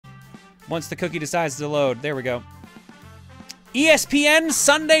Once the cookie decides to load. There we go. ESPN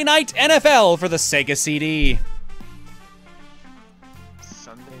Sunday Night NFL for the Sega CD.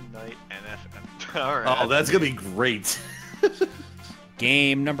 Sunday Night NFL. All right. Oh, that's going to be great.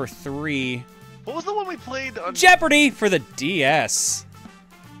 Game number 3. What was the one we played on Jeopardy for the DS.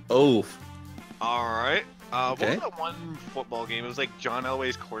 Oh. All right. Okay. What was that one football game? It was like John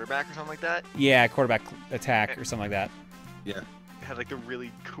Elway's quarterback or something like that? Yeah, quarterback attack or something like that. Yeah. It had like the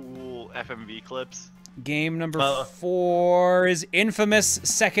really cool FMV clips. Game number 4 is Infamous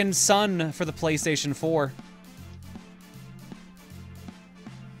Second Son for the PlayStation 4.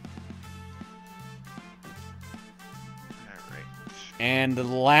 Alright.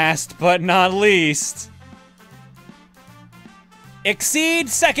 And last but not least, Exceed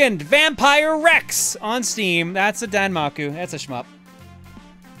Second Vampire Rex on Steam. That's a Danmaku. That's a shmup.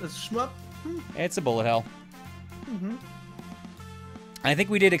 That's a shmup? It's a bullet hell. I think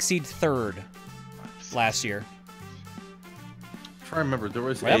we did Exceed Third last year. I'm trying to remember. There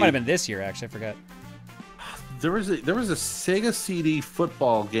was That might have been this year, actually. I forgot. There was a Sega CD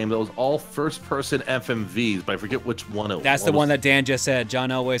football game that was all first-person FMVs, but I forget which one it was. That's the one that Dan just said. John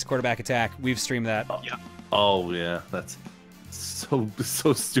Elway's quarterback attack. We've streamed that. Yeah. Oh yeah, that's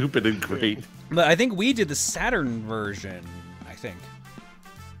so stupid and great. But I think we did the Saturn version. I think.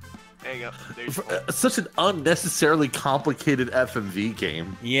 There you go. There's your Such an unnecessarily complicated FMV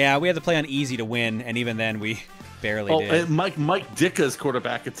game. Yeah, we had to play on easy to win, and even then we barely did. And Mike Dicka's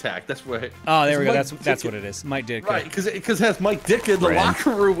quarterback attack. That's right. Oh, there we go. Mike That's Ditka. what it is. Mike Ditka. Right, because it has Mike Dicka in the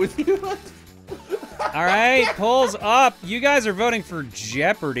locker room with you. All right, polls up. You guys are voting for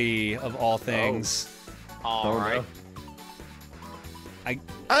Jeopardy of all things. All right.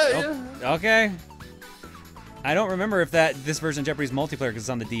 Okay. I don't remember if this version of Jeopardy is multiplayer because it's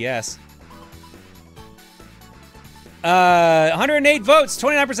on the DS. 108 votes,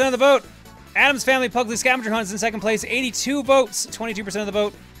 29% of the vote. Adam's Family Pugsley Scavenger Hunt's in second place, 82 votes, 22% of the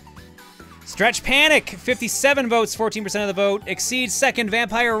vote. Stretch Panic, 57 votes, 14% of the vote. Exceed Second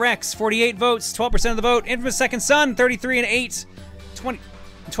Vampire Rex, 48 votes, 12% of the vote. Infamous Second Son, 33 and 8.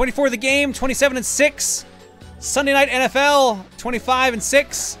 24 the game, 27 and 6. Sunday Night NFL, 25 and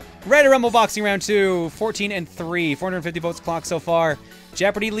 6. Red Rumble Boxing Round 2, 14 and 3. 450 votes clocked so far.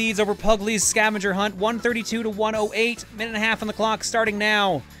 Jeopardy leads over Pugsley's Scavenger Hunt, 132 to 108. Minute and a half on the clock, starting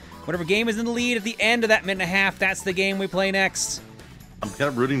now. Whatever game is in the lead at the end of that minute and a half, that's the game we play next. I'm kind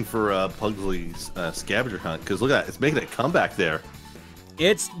of rooting for Pugsley's Scavenger Hunt because look at that, it's making a comeback there.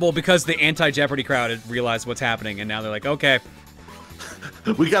 Well, because the anti-Jeopardy crowd had realized what's happening, and now they're like, okay.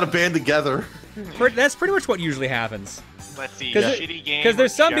 We got to band together. That's pretty much what usually happens. Let's see. Shitty game. Because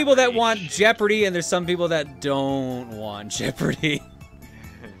there's some people that Jeopardy? want Jeopardy, and there's some people that don't want Jeopardy.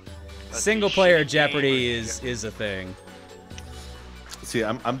 Single-player Jeopardy is a thing. See,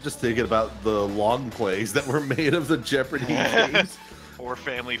 I'm just thinking about the long plays that were made of the Jeopardy games. Or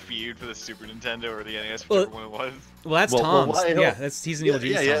Family Feud for the Super Nintendo or the NES, whichever one it was. Well, that's Tom's. Yeah, he's an Evil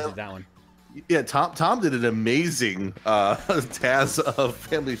Genius. Tom's did that one. Yeah, Tom did an amazing Taz of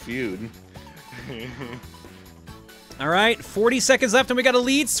Family Feud. All right, 40 seconds left, and we got a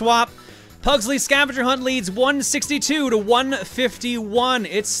lead swap. Pugsley Scavenger Hunt leads 162 to 151.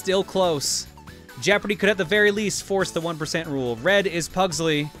 It's still close. Jeopardy could at the very least force the 1% rule. Red is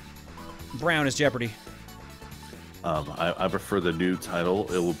Pugsley. Brown is Jeopardy. I prefer the new title.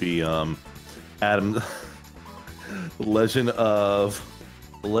 It will be Adam, Legend of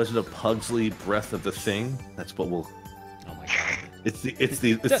Pugsley, Breath of the Thing. That's what we'll. Oh my god! It's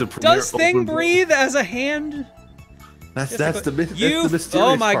the premier. Does Thing breathe as a hand? That's the mysterious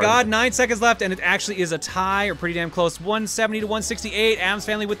Oh my part. god! 9 seconds left, and it actually is a tie, or pretty damn close. 170 to 168. Adam's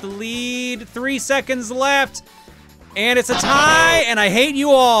Family with the lead. 3 seconds left, and it's a tie. And I hate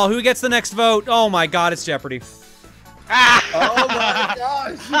you all. Who gets the next vote? Oh my god! It's Jeopardy. Oh my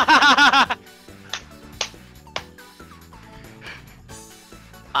gosh!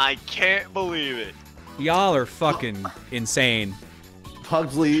 I can't believe it. Y'all are fucking insane.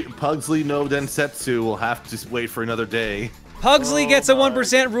 Pugsley no Densetsu will have to wait for another day. Pugsley gets a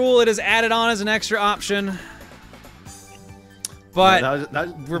 1% rule. It is added on as an extra option. But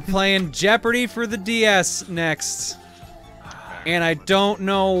we're playing Jeopardy for the DS next. And I don't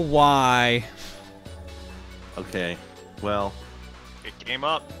know why. Okay, well, It came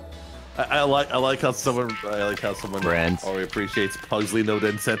up. I like how someone already appreciates Pugsley no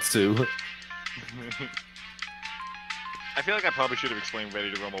Densetsu. I feel like I probably should have explained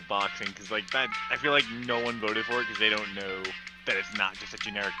Ready to Rumble Boxing because like that. I feel like no one voted for it because they don't know that it's not just a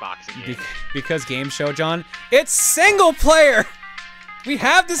generic boxing game. Because Game Show, John, it's single player. We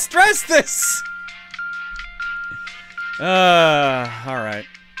have to stress this. All right.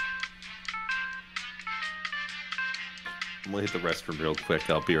 I'm gonna hit the restroom real quick.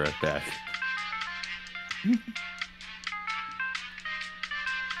 I'll be right back.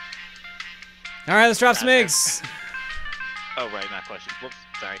 All right, let's drop some eggs. Oh, right, not questions. Whoops,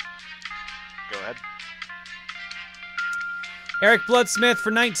 sorry. Go ahead. Eric Bloodsmith for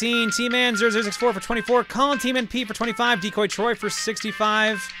 19, T-Man 0064 for 24, Colin T-Man P for 25, Decoy Troy for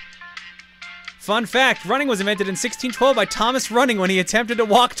 65. Fun fact, running was invented in 1612 by Thomas Running when he attempted to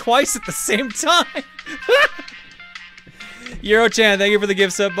walk twice at the same time. Eurochan, thank you for the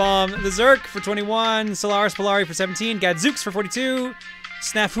gift sub bomb. The Zerk for 21, Solaris Polari for 17, Gadzooks for 42,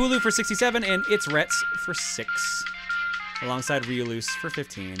 Snafulu for 67, and It's Rets for 6. Alongside Riolus for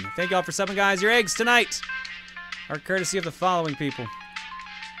 15. Thank you all for subbing, guys. Your eggs tonight are courtesy of the following people.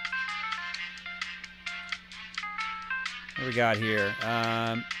 What do we got here?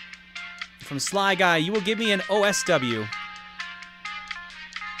 From Sly Guy, you will give me an OSW.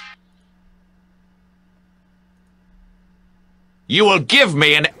 You will give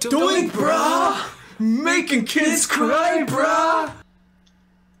me an... Doink, brah! Making kids cry, brah!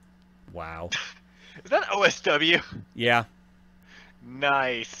 Wow. Is that OSW? Yeah.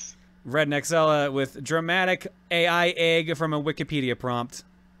 Nice. Rednexella with dramatic AI egg from a Wikipedia prompt.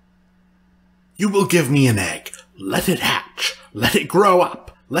 You will give me an egg. Let it hatch. Let it grow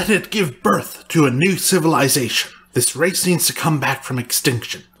up. Let it give birth to a new civilization. This race needs to come back from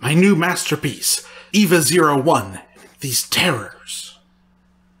extinction. My new masterpiece, Eva 01. These terrors.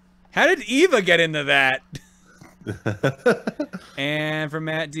 How did Eva get into that? And from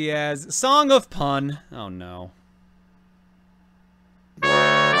Matt Diaz, Song of Pun. Oh no.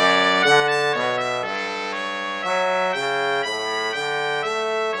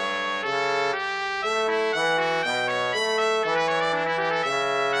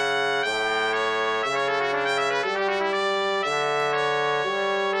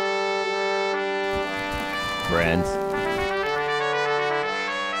 Friends.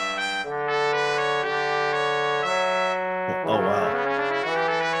 Oh, wow.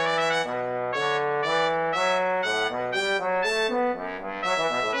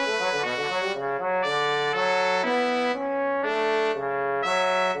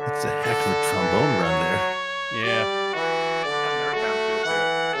 That's a heck of a trombone run there. Yeah.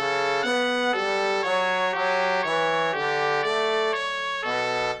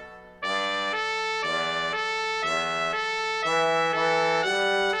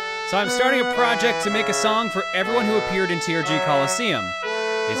 So I'm starting a project to make a song for everyone who appeared in TRG Coliseum.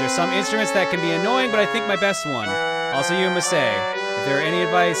 These are some instruments that can be annoying, but I think my best one. Also, you must say, if there are any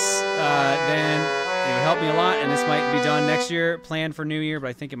advice, then it would help me a lot, and this might be done next year, planned for New Year, but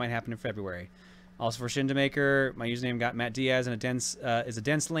I think it might happen in February. Also for Shindamaker, my username got Matt Diaz and is a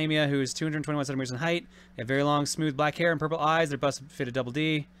dense lamia who is 221 centimeters in height. They have very long, smooth black hair and purple eyes. Their bust fitted double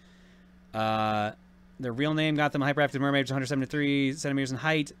D. Their real name got them Hyperactive Mermaid, which is 173 centimeters in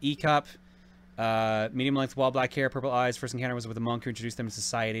height. E-cup, medium length, wall black hair, purple eyes. First encounter was with a monk who introduced them to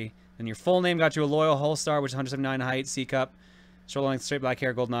society. Then your full name got you a loyal whole star, which is 179 in height. C-cup, shoulder length, straight black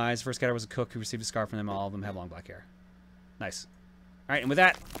hair, golden eyes. First encounter was a cook who received a scar from them. All of them have long black hair. Nice. All right, and with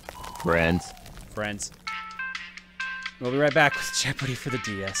that, Friends. we'll be right back with Jeopardy for the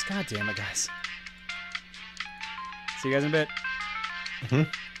DS. God damn it, guys. See you guys in a bit. Mm-hmm.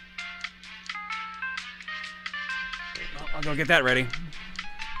 I'll go get that ready.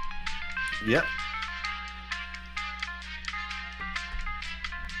 Yep.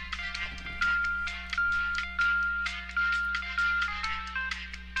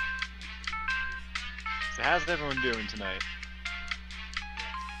 So how's everyone doing tonight?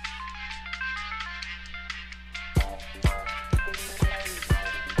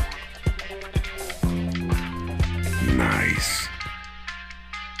 Nice.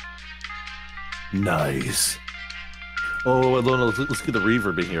 Nice. Oh, Lona, let's get the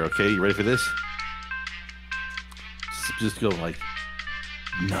reverb in here, okay? You ready for this? Just go like,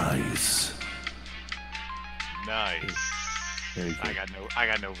 nice. Nice. There you go. I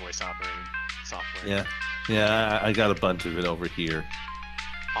got no voice operating software. Yeah, I got a bunch of it over here.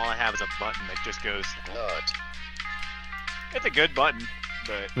 All I have is a button that just goes nut. It's a good button,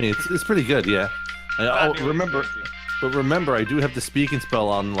 but I mean, it's pretty good, yeah. not nearly Remember, as fancy. but remember, I do have the speaking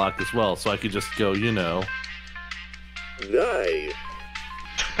spell unlocked as well, so I could just go, you know. Nice.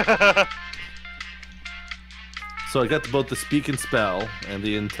 So I got both the speaking spell and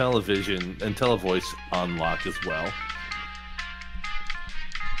the IntelliVoice unlocked as well.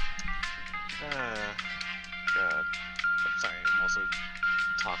 God. I'm sorry, I'm also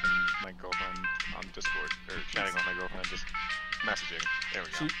talking with my girlfriend on Discord, or chatting with my girlfriend, just messaging. There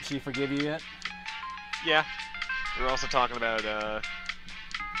we go. She forgive you yet? Yeah. We're also talking about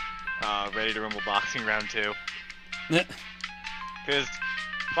Ready to Rumble Boxing Round 2. Because,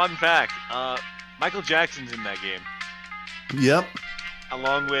 fun fact, Michael Jackson's in that game. Yep.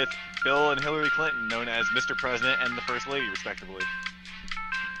 Along with Bill and Hillary Clinton, known as Mr. President and the First Lady, respectively.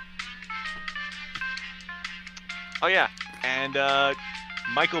 Oh yeah, and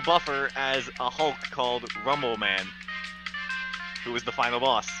Michael Buffer as a Hulk called Rumble Man, who was the final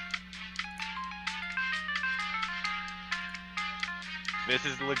boss. This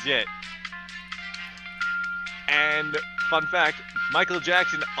is legit. And fun fact, Michael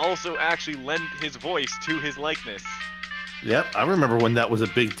Jackson also actually lent his voice to his likeness. Yep, I remember when that was a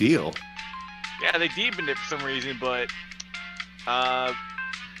big deal. Yeah, they deepened it for some reason, but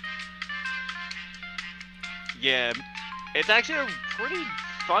yeah, it's actually a pretty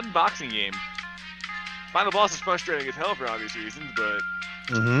fun boxing game. Final boss is frustrating as hell for obvious reasons, but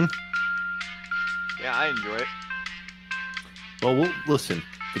yeah, I enjoy it. Well, listen.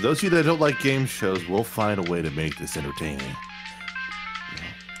 For those of you that don't like game shows, we'll find a way to make this entertaining.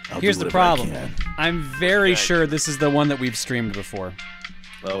 Here's the problem. I'm very sure this is the one that we've streamed before.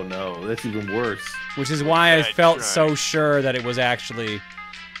 Oh no, that's even worse. Which is why I felt so sure that it was actually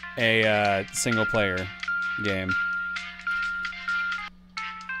a single-player game.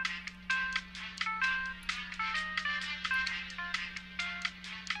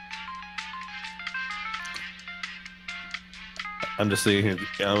 I'm just saying here.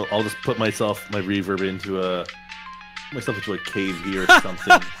 I'll just put my reverb into a cave here or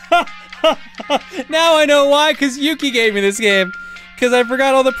something. Now I know why, because Yuki gave me this game. Because I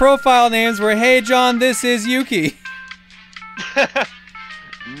forgot all the profile names were, hey John, this is Yuki.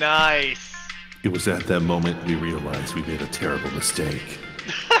 Nice. It was at that moment we realized we made a terrible mistake.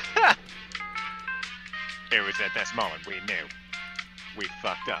 It was at this moment we knew. We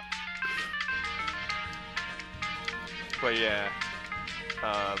fucked up. But yeah.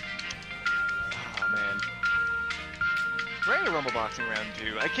 Oh man. We're in a Rumble Boxing round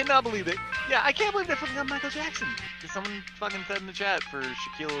 2. I cannot believe it. Yeah, I can't believe they're putting on Michael Jackson. Because someone fucking said in the chat for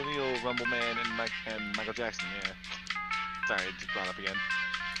Shaquille O'Neal, Rumble Man, and Michael Jackson. Yeah. Sorry, it just brought up again.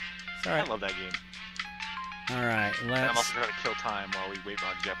 Alright. I love that game. Alright, And I'm also trying to kill time while we wait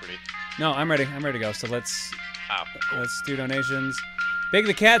on Jeopardy. No, I'm ready. I'm ready to go. So let's do donations. Big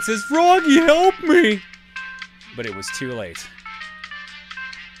the Cat says, Froggy, help me! But it was too late.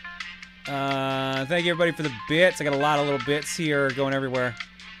 Thank you everybody for the bits. I got a lot of little bits here going everywhere.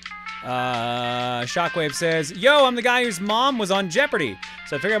 Shockwave says, yo, I'm the guy whose mom was on Jeopardy.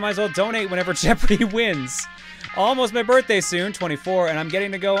 So I figure I might as well donate whenever Jeopardy wins. Almost my birthday soon, 24, and I'm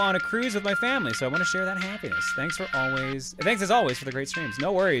getting to go on a cruise with my family, so I want to share that happiness. Thanks as always for the great streams.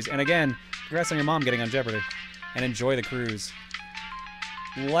 No worries. And again, congrats on your mom getting on Jeopardy. And enjoy the cruise.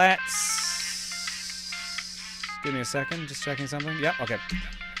 Let's... Give me a second, just checking something. Yep, okay.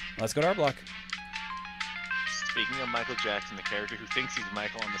 Let's go to our block. Speaking of Michael Jackson, the character who thinks he's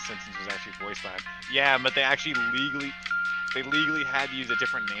Michael on The Simpsons was actually voiced by him. Yeah, but they actually legally had to use a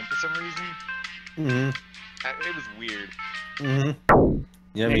different name for some reason. Mm-hmm. It was weird. Mm-hmm.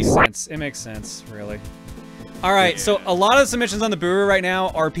 Yeah, makes sense. It makes sense, really. All right, so a lot of submissions on the Buru right now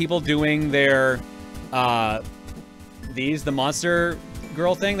are people doing their, the Monster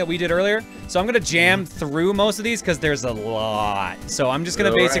Girl thing that we did earlier. So I'm gonna jam through most of these because there's a lot. So I'm just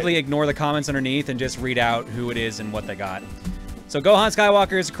gonna basically ignore the comments underneath and just read out who it is and what they got. So Gohan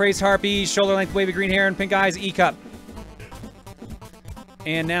Skywalker's Crazed Harpy, shoulder length, wavy green hair, and pink eyes, E-Cup.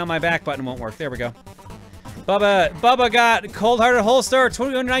 And now my back button won't work. There we go. Bubba got cold-hearted holster,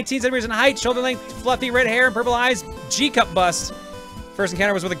 219 centimeters in height, shoulder length, fluffy red hair, and purple eyes, G-Cup bust. First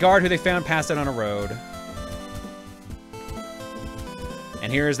encounter was with a guard who they found passed out on a road.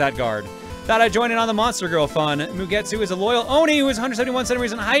 And here is that guard. Thought I'd join in on the Monster Girl fun. Mugetsu is a loyal Oni who is 171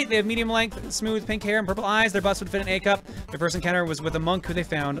 centimeters in height. They have medium length, smooth pink hair, and purple eyes. Their bust would fit an A-Cup. Their first encounter was with a monk who they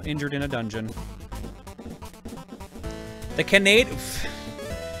found injured in a dungeon. The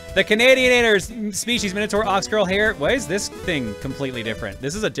Canadianators species Minotaur Ox Girl hair. Why is this thing completely different?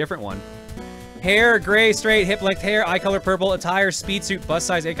 This is a different one. Hair, gray, straight, hip length hair, eye color purple, attire, speed suit, bust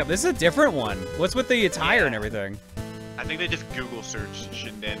size A-Cup. This is a different one. What's with the attire and everything? I think they just Google searched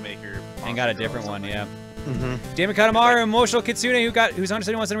Shindan Maker. And got a different one, yeah. Damon Katamaru, emotional Kitsune who's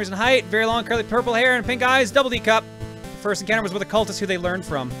 171 centimeters in height, very long curly purple hair and pink eyes, double D-Cup. First encounter was with a cultist who they learned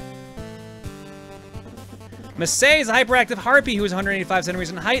from. Masay is a hyperactive harpy who is 185 centimeters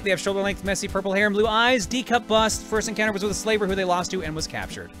in height. They have shoulder length, messy purple hair and blue eyes. D-Cup bust. First encounter was with a slaver who they lost to and was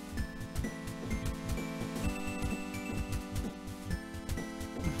captured.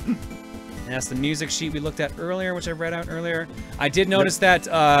 And that's the music sheet we looked at earlier, which I read out earlier. I did notice that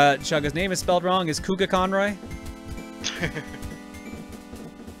Chugga's name is spelled wrong. Is Kuga Conroy?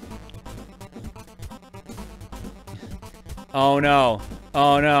 Oh no.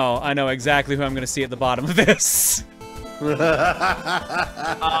 Oh no. I know exactly who I'm gonna see at the bottom of this. Oh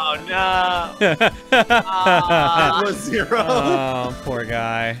no! That was 0. Oh, poor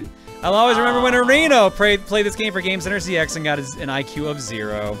guy. I'll always remember when Areno played this game for Game Center ZX and got an IQ of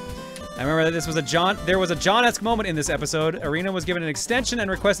 0. I remember that there was a John-esque moment in this episode. Arena was given an extension and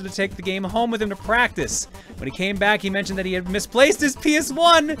requested to take the game home with him to practice. When he came back, he mentioned that he had misplaced his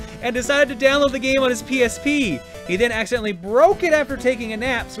PS1 and decided to download the game on his PSP. He then accidentally broke it after taking a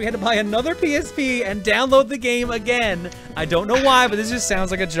nap, so he had to buy another PSP and download the game again. I don't know why, but this just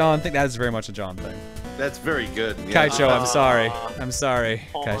sounds like a John thing. That is very much a John thing. That's very good. Yeah. Kaicho, I'm sorry. I'm sorry,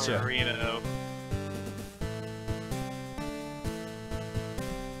 Poor Kaicho. Reno.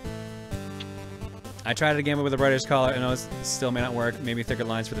 I tried it again, but with a brightish collar, and it still may not work. Maybe thicker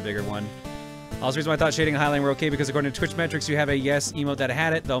lines for the bigger one. Also, the reason why I thought shading and highlighting were okay, because according to Twitch metrics, you have a yes emote that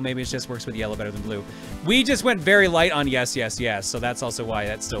had it, though maybe it just works with yellow better than blue. We just went very light on yes, yes, yes, so that's also why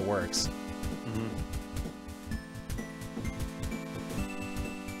that still works.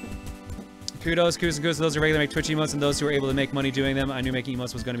 Kudos to those who regularly make Twitch emotes and those who are able to make money doing them. I knew making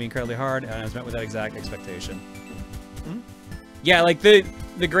emotes was going to be incredibly hard, and I was met with that exact expectation. Yeah, like the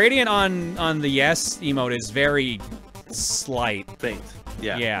gradient on the yes emote is very slight. Faint.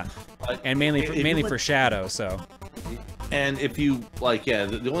 Yeah. Yeah. And mainly for shadow, so. And if you, like, yeah,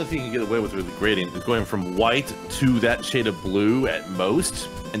 the only thing you get away with the gradient is going from white to that shade of blue at most,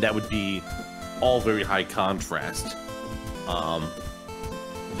 and that would be all very high contrast.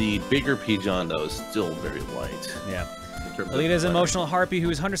 The bigger Pigeon, though, is still very light. Yeah. Alita's emotional harpy, who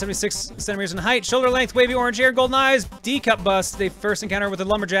is 176 centimeters in height, shoulder length, wavy orange hair, golden eyes, D-cup bust. They first encounter with a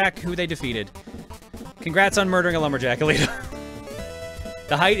lumberjack, who they defeated. Congrats on murdering a lumberjack, Alita.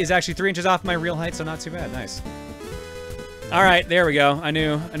 The height is actually 3 inches off my real height, so not too bad. Nice. All right, there we go. I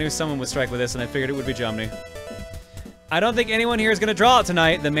knew someone would strike with this, and I figured it would be Jumney. I don't think anyone here is going to draw it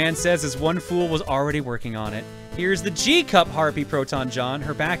tonight. The man says as one fool was already working on it. Here's the G-cup harpy, Proton John.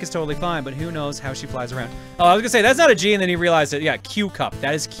 Her back is totally fine, but who knows how she flies around. Oh, I was going to say, that's not a G, and then he realized it. Yeah, Q-cup.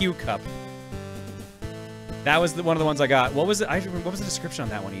 That is Q-cup. That was one of the ones I got. What was it? What was the description on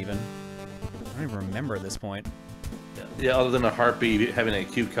that one, even? I don't even remember at this point. Yeah, other than a harpy having a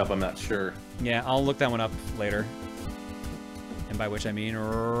Q-cup, I'm not sure. Yeah, I'll look that one up later. And by which I mean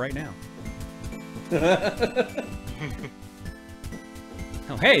right now.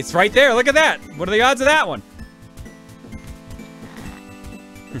 Oh, hey, it's right there. Look at that. What are the odds of that one?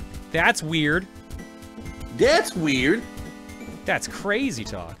 That's weird. That's weird. That's crazy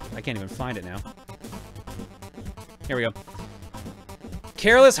talk. I can't even find it now. Here we go.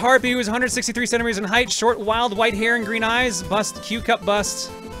 Careless Harpy, who is 163 centimeters in height, short, wild, white hair and green eyes, bust, Q-cup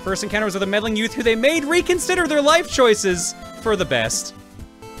bust. First encounter was with a meddling youth who they made reconsider their life choices for the best.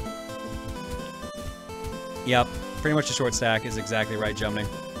 Yep, pretty much a short stack is exactly right, Jumney.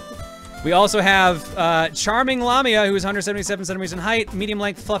 We also have Charming Lamia, who is 177 centimeters in height, medium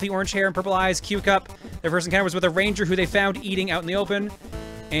length, fluffy orange hair and purple eyes, Q-cup. Their first encounter was with a ranger who they found eating out in the open.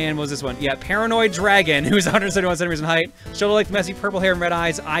 And what was this one? Yeah, Paranoid Dragon, who is 171 centimeters in height, shoulder length, messy purple hair and red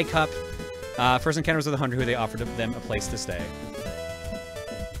eyes, eye cup. First encounter was with a hunter who they offered them a place to stay.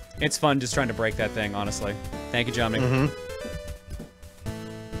 It's fun just trying to break that thing, honestly. Thank you, Jumney.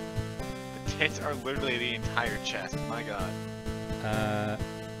 The tits are literally the entire chest. My god.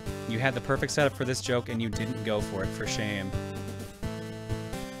 You had the perfect setup for this joke and you didn't go for it. For shame.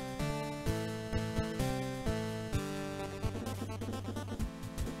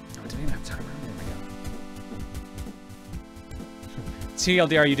 Oh, didn't even have time. There we go.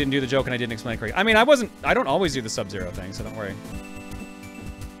 TLDR, you didn't do the joke and I didn't explain it correctly. I mean, I don't always do the Sub-Zero thing, so don't worry.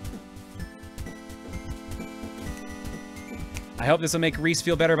 I hope this will make Reese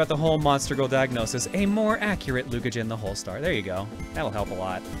feel better about the whole Monster Girl diagnosis. A more accurate Lucagen the whole star. There you go. That'll help a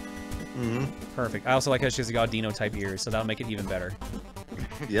lot. Perfect. I also like how she has the Gaudino-type ears, so that'll make it even better.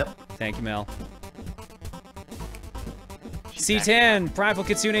 Yep. Thank you, Mel. C10, Prideful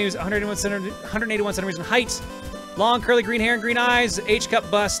Kitsune, who's 181 centimeters in height. Long, curly green hair and green eyes. H-cup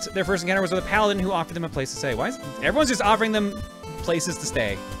bust. Their first encounter was with a paladin who offered them a place to stay. Why is everyone's just offering them places to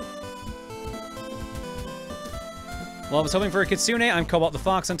stay? Well, I was hoping for a Kitsune. I'm Cobalt the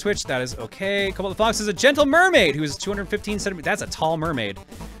Fox on Twitch. That is okay. Cobalt the Fox is a gentle mermaid who is 215 centimeters. That's a tall mermaid.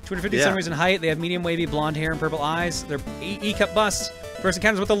 250 centimeters in height. They have medium wavy blonde hair and purple eyes. They're E-cup bust. First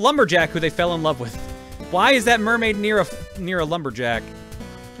encounters with a lumberjack who they fell in love with. Why is that mermaid near a lumberjack?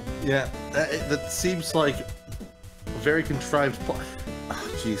 Yeah, that seems like a very contrived plot.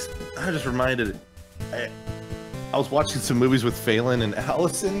 Oh, jeez. I just reminded. I was watching some movies with Phelan and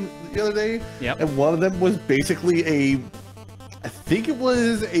Allison the other day. Yep. And one of them was basically I think it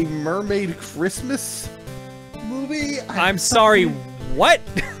was a mermaid Christmas movie. I'm sorry, what?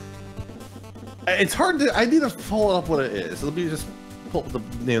 It's hard to. I need to pull up what it is. Let me just pull up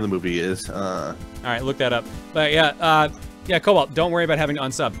what the name of the movie is. All right, look that up. But yeah, yeah, Cobalt, don't worry about having to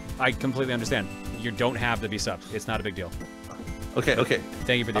unsub. I completely understand. You don't have to be subbed. It's not a big deal. Okay.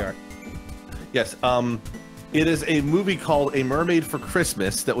 Thank you for the art. Yes. It is a movie called A Mermaid for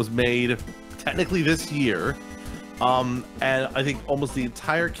Christmas that was made technically this year. And I think almost the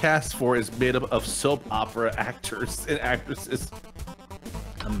entire cast for it is made up of soap opera actors and actresses.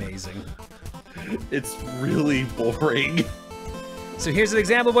 Amazing. It's really boring. So here's an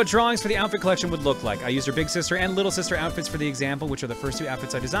example of what drawings for the outfit collection would look like. I used her big sister and little sister outfits for the example, which are the first 2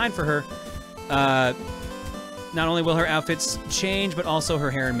 outfits I designed for her. Not only will her outfits change, but also her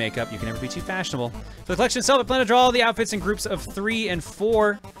hair and makeup. You can never be too fashionable. For the collection itself, I plan to draw all the outfits in groups of 3 and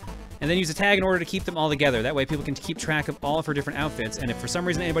 4, and then use a tag in order to keep them all together. That way people can keep track of all of her different outfits, and if for some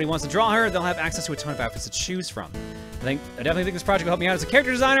reason anybody wants to draw her, they'll have access to a ton of outfits to choose from. I definitely think this project will help me out as a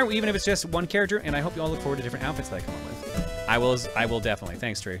character designer, even if it's just one character, and I hope you all look forward to different outfits that I come up with. I will definitely.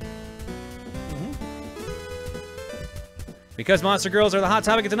 Thanks, Tree. Because Monster Girls are the hot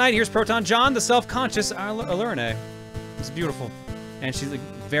topic of tonight, here's Proton John, the self-conscious Allurine. It's beautiful. And she's like,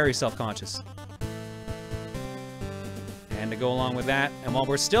 very self-conscious. And to go along with that, and while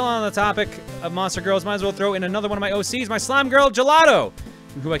we're still on the topic of Monster Girls, might as well throw in another one of my OCs, my slime girl, Gelato,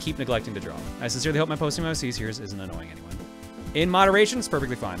 who I keep neglecting to draw. I sincerely hope my posting my OCs here isn't annoying anyone. In moderation, it's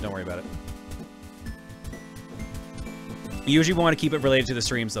perfectly fine. Don't worry about it. Usually we want to keep it related to the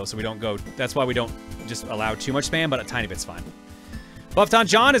streams, though, so we don't go... That's why we don't just allow too much spam, but a tiny bit's fine. Buffton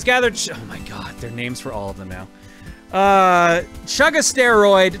John has gathered... Oh my god, their names for all of them now.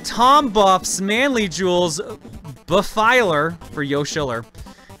 Chugga-Steroid, Tom Buffs, Manly Jewels, Buffiler for Yo Schiller,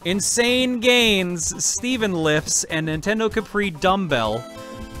 Insane Gains, Steven Lifts, and Nintendo Capri Dumbbell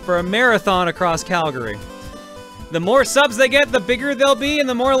for a marathon across Calgary. The more subs they get, the bigger they'll be, and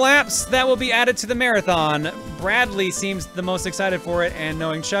the more laps that will be added to the marathon. Bradley seems the most excited for it, and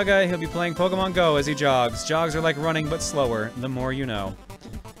knowing Chugga, he'll be playing Pokemon Go as he jogs. Jogs are like running, but slower, the more you know.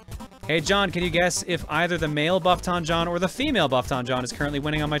 Hey John, can you guess if either the male Buffton John or the female Buffton John is currently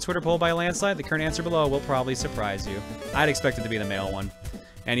winning on my Twitter poll by a landslide? The current answer below will probably surprise you. I'd expect it to be the male one.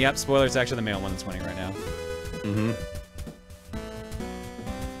 And yep, spoiler, it's actually the male one that's winning right now. Mm-hmm.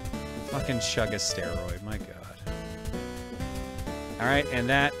 Fucking Chugga-Steroid, my god. Alright, and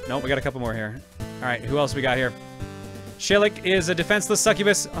that... Nope, we got a couple more here. Alright, who else we got here? Shillick is a defenseless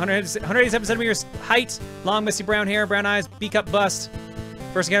succubus, 187 centimeters height, long misty brown hair, brown eyes, B-cup bust.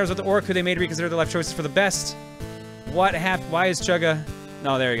 First encounters with the orc, who they made reconsider their life choices for the best. What happened? Why is Chugga...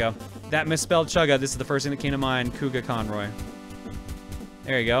 No, there you go. That misspelled Chugga, this is the first thing that came to mind, Kuga Conroy.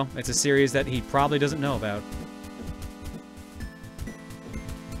 There you go. It's a series that he probably doesn't know about.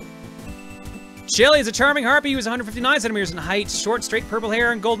 Chili is a charming harpy who's 159 centimeters in height, short, straight purple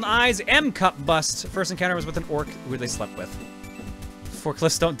hair, and golden eyes, M-cup bust. First encounter was with an orc who they slept with.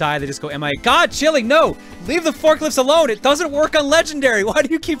 Forklifts don't die, they just go MIA. God, Chili, no! Leave the forklifts alone! It doesn't work on Legendary! Why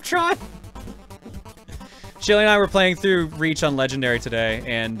do you keep trying? Chili and I were playing through Reach on Legendary today,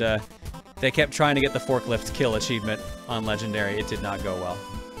 and they kept trying to get the forklift kill achievement on Legendary. It did not go well.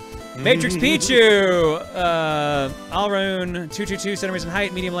 Matrix Pichu! Alrune, 222 centimeters in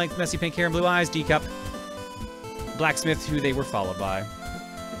height, medium length, messy pink hair and blue eyes, D-cup. Blacksmith, who they were followed by.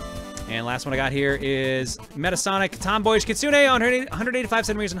 And last one I got here is Metasonic, Tomboyish Kitsune, 185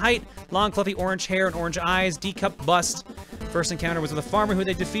 centimeters in height, long fluffy orange hair and orange eyes, D-cup bust. First encounter was with a farmer who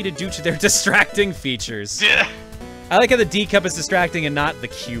they defeated due to their distracting features. Yeah. I like how the D-cup is distracting and not the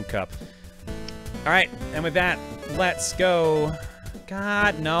Q-cup. Alright, and with that, let's go.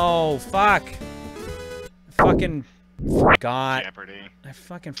 God, no. Fuck. I fucking forgot. Jeopardy. I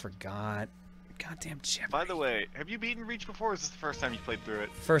fucking forgot. Goddamn Jeopardy. By the way, have you beaten Reach before, or is this the first time you played through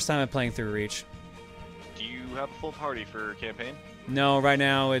it? First time I'm playing through Reach. Do you have a full party for campaign? No, right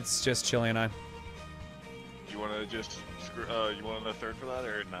now it's just Chili and I. You want to just, you want a third for that,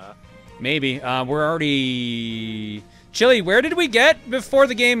 or not? Maybe. We're already... Chili, where did we get before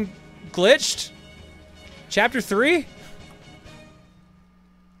the game glitched? Chapter 3?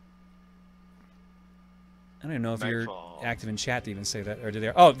 I don't even know if Nightfall. You're active in chat to even say that. Or did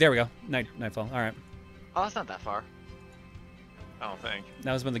they... Oh, there we go. Nightfall. All right. Oh, it's not that far. I don't think.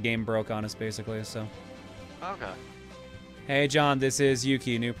 That was when the game broke on us, basically, so... Okay. Hey, John, this is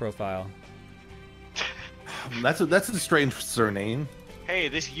Yuki, new profile. That's a strange surname. Hey,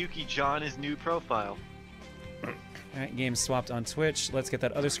 this Yuki John is new profile. Alright, game swapped on Twitch. Let's get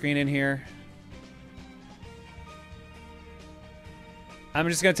that other screen in here. I'm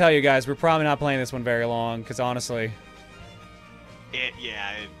just gonna tell you guys, we're probably not playing this one very long, because honestly...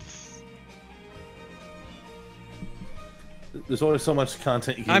 Yeah, it's... There's only so much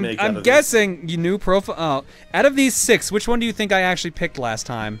content you can make. I'm guessing you knew profile. Oh, out of these 6, which one do you think I actually picked last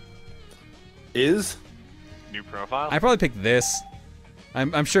time? Is New profile? I probably picked this.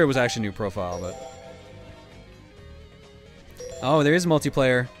 I'm sure it was actually new profile, but. Oh, there is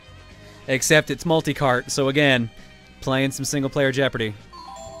multiplayer. Except it's multi-cart, so again, playing some single-player Jeopardy.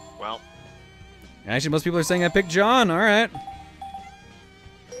 Well. Actually, most people are saying I picked John. All right.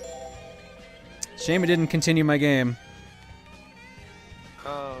 Shame it didn't continue my game.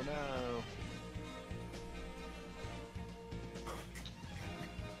 Oh no.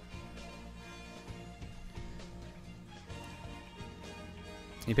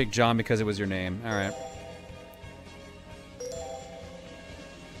 You picked John because it was your name. All right.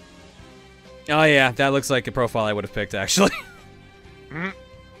 Oh yeah, that looks like a profile I would have picked actually. I'll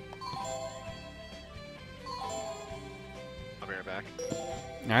be right back.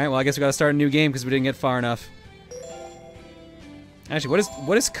 All right, well I guess we gotta start a new game because we didn't get far enough. Actually,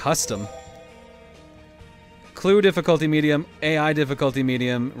 what is custom? Clue difficulty medium, AI difficulty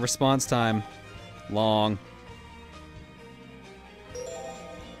medium, response time long.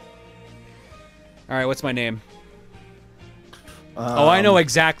 All right, what's my name? Oh, I know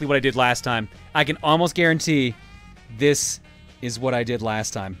exactly what I did last time. I can almost guarantee this is what I did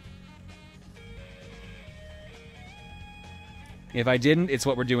last time. If I didn't, it's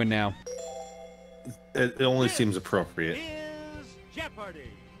what we're doing now. it only seems appropriate. Is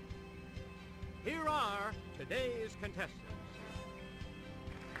Jeopardy. Here are today's contestants.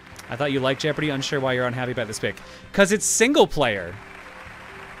 I thought you liked Jeopardy. Unsure why you're unhappy about this pick. Because it's single player.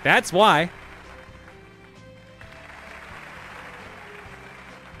 That's why.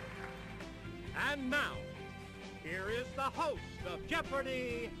 And now, here is the host of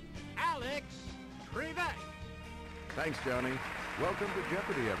Jeopardy, Alex Trebek. Thanks, Johnny. Welcome to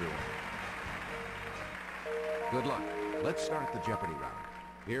Jeopardy, everyone. Good luck. Let's start the Jeopardy round.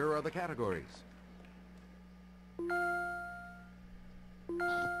 Here are the categories.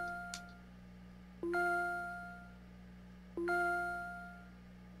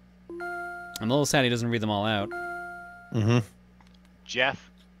 I'm a little sad he doesn't read them all out. Mm-hmm. Jeff.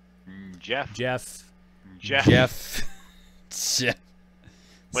 Jeff. Jeff. Jeff.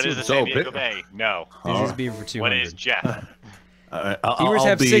 What is the So San Diego Bay? No. This is Beaver for 200. What is Jeff? Viewers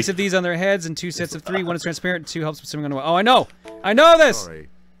have 6 of these on their heads and 2 sets of 3. 1 is transparent, 2 helps with swimming underwater. Oh, I know! I know this! Sorry.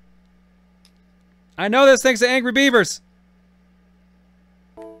 I know this thanks to Angry Beavers!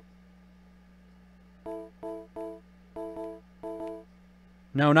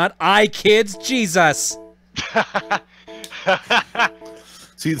 No, not I, kids! Jesus!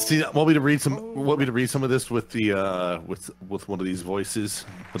 See, want me to read some of this with the with one of these voices?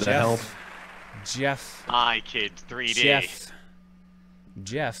 Would that help? Jeff. iKids 3D.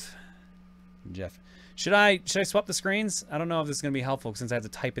 Jeff. Should I swap the screens? I don't know if this is gonna be helpful since I have to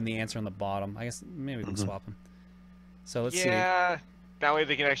type in the answer on the bottom. I guess maybe we can swap them. So let's see. Yeah, that way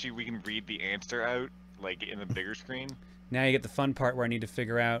we can read the answer out like in the bigger screen. Now you get the fun part where I need to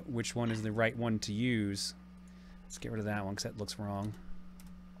figure out which one is the right one to use. Let's get rid of that one because that looks wrong.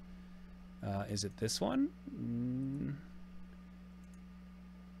 Is it this one?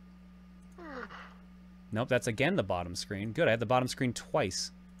 Nope, that's again the bottom screen. Good, I had the bottom screen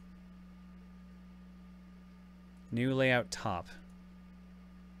twice. New layout top.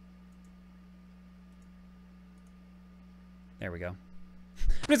 There we go.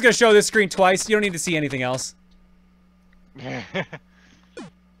 I'm just going to show this screen twice. You don't need to see anything else.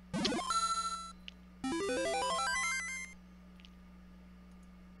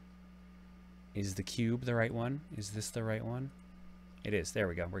 Is the cube the right one? Is this the right one? It is. There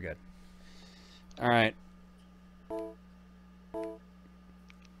we go. We're good. All right.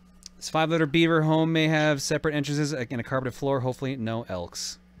 This 5-letter beaver home may have separate entrances and a carpeted floor. Hopefully, no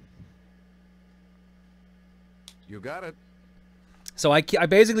elks. You got it. So I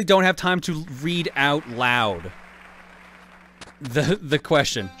basically don't have time to read out loud the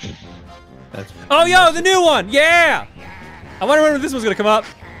question. Oh, yo, the new one! Yeah! I wonder when this one's gonna come up.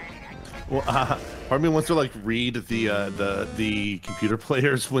 Well, part of me wants to like read the computer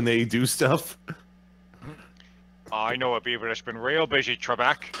players when they do stuff. I know a beaver that's been real busy,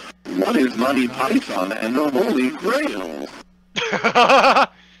 Trebek. What is Monty Python and the Holy Grail?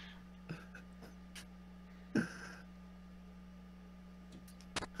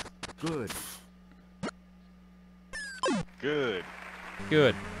 Good. Good.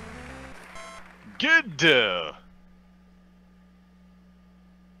 Good. Good.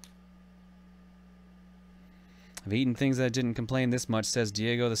 I've eaten things that didn't complain this much, says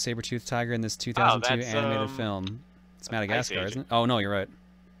Diego the saber-toothed tiger in this 2002 animated film. It's Madagascar, isn't it? Oh, no, you're right.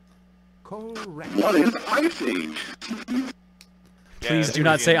 Correct. What is Ice Age? Please do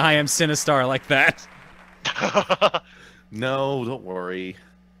not say I am Sinistar like that. No, don't worry.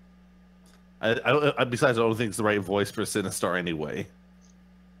 Besides, I don't think it's the right voice for Sinistar anyway.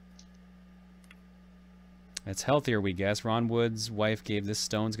 It's healthier, we guess. Ron Wood's wife gave this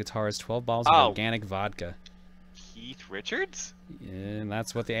Stones guitarist 12 bottles of organic vodka. Keith Richards? And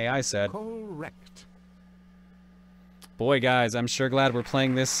that's what the AI said. Correct. Boy, guys, I'm sure glad we're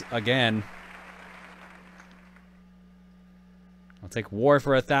playing this again. I'll take War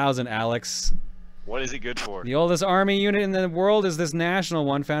for 1,000, Alex. What is it good for? The oldest army unit in the world is this national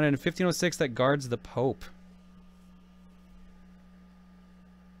one, founded in 1506, that guards the Pope.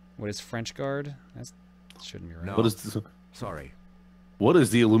 What is French Guard? That shouldn't be right. No. What is this? Sorry. What is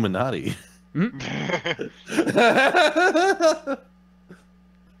the Illuminati?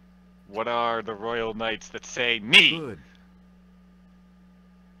 What are the royal knights that say me? Good.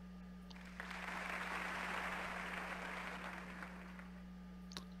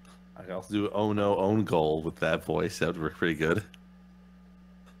 I can also do oh no, own goal with that voice. That would work pretty good.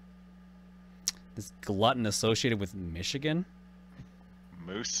 This glutton associated with Michigan?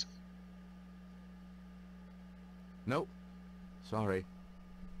 Moose. Nope. Sorry.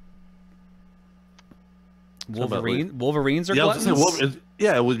 Wolverines are gluttons?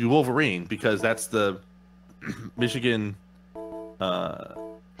 Yeah, it would be Wolverine because that's the Michigan State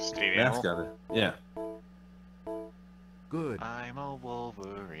animal. mascot. Yeah. Good. I'm a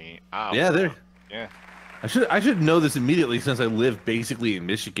Wolverine. Oh, Yeah, there. Yeah. I should know this immediately since I lived basically in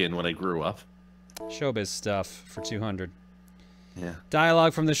Michigan when I grew up. Showbiz stuff for 200. Yeah.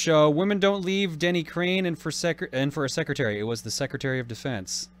 Dialogue from the show: Women don't leave Denny Crane and for a secretary. It was the Secretary of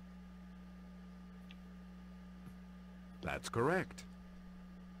Defense. That's correct.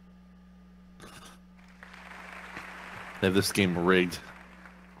 They have this game rigged.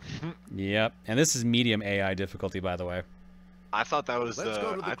 Yep, and this is medium AI difficulty, by the way. I thought that was Let's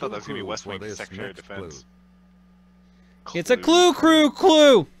go to the I thought that was gonna be clue West for Wing this Secretary of next Defense. It's a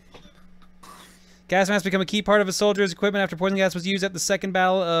clue. Gas masks become a key part of a soldier's equipment after poison gas was used at the Second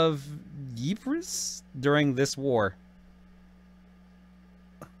Battle of Ypres during this war.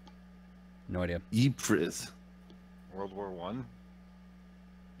 No idea. Ypres. World War One.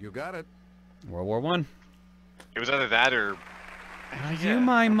 You got it. World War One. It was either that or. Are you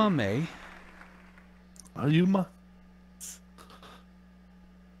my mummy? Are you my?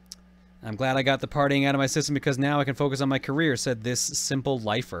 I'm glad I got the partying out of my system because now I can focus on my career, said this simple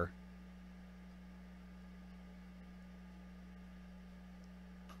lifer.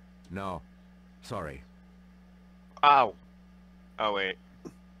 No. Sorry. Oh. Oh wait.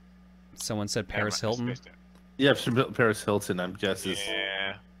 Someone said Paris Hilton. Yeah, Paris Hilton. I'm guessing.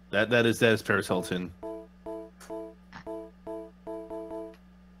 Yeah. That is Paris Hilton.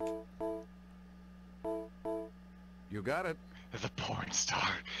 You got it. The porn star.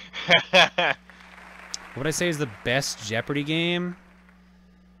 What would I say is the best Jeopardy game?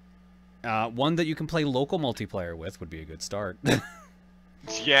 One that you can play local multiplayer with would be a good start.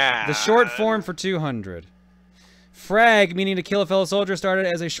 Yeah. The short form for 200. Frag, meaning to kill a fellow soldier, started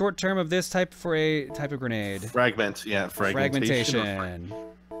as a short term of this type for a type of grenade. Fragment, yeah, fragmentation.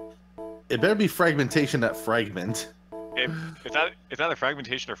 It better be fragmentation, not fragment. It's either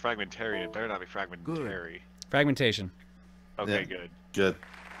fragmentation or fragmentary. It better not be fragmentary. Fragmentation. Okay, Yeah. good. Good.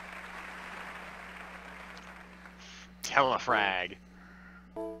 Telefrag.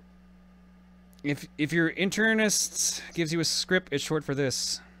 If your internist gives you a script, it's short for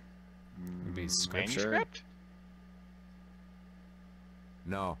this. It'd be scripture. Manuscript?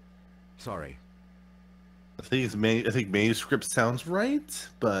 No. Sorry. I think manuscript sounds right,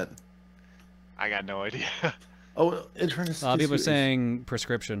 but I got no idea. oh, internist. A lot of people are saying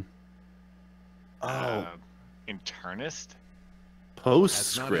prescription. Oh, Internist?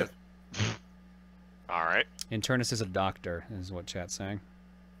 postscript. All right. Internist is a doctor, is what chat's saying.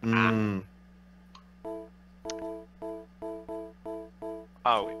 Mm.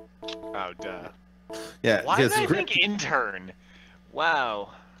 Oh, duh. Yeah. Why did I because think intern? Wow.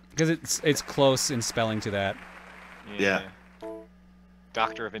 Because it's close in spelling to that. Yeah.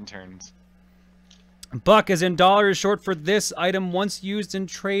 Doctor of interns. Buck, as in dollar, is short for this item once used in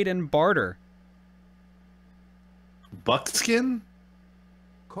trade and barter. Buckskin.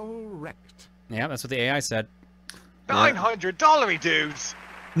 Correct. Yeah, that's what the AI said. $900 dudes.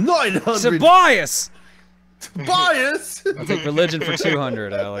 900. Tobias! Bias. I'll take religion for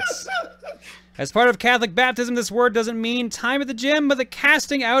 200, Alex. As part of Catholic baptism, this word doesn't mean time at the gym, but the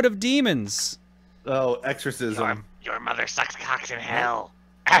casting out of demons. Oh, exorcism. Your mother sucks cocks in hell.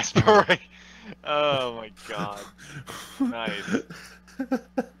 Aspirate. Oh my god. Nice.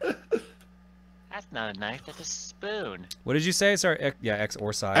 Not a knife, that's a spoon. What did you say? Sorry. Yeah, X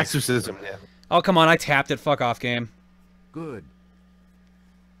or size. Exorcism. Yeah. Oh, come on. I tapped it. Fuck off, game. Good.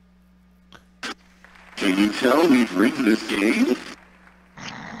 Can you tell we've rigged this game?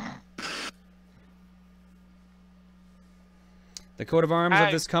 The coat of arms of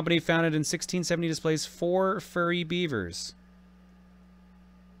Hi. this company, founded in 1670, displays 4 furry beavers.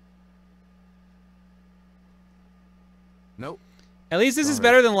 Nope. At least this is Sorry.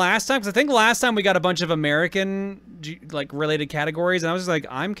 better than last time, because I think last time we got a bunch of American, like, related categories, and I was just like,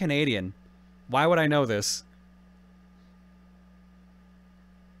 I'm Canadian. Why would I know this?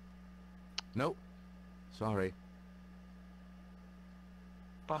 Nope. Sorry.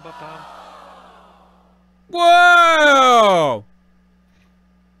 Bum, bum, bum. Whoa!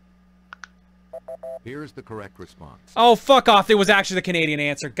 Here's the correct response. Oh, fuck off. It was actually the Canadian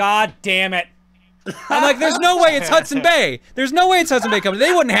answer. God damn it. I'm like, there's no way it's Hudson Bay. There's no way it's Hudson Bay Company.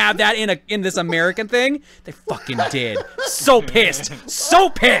 They wouldn't have that in this American thing. They fucking did. So pissed.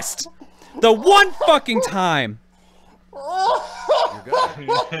 So pissed. The one fucking time. The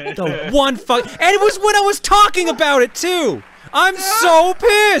one fuck. And it was when I was talking about it, too. I'm so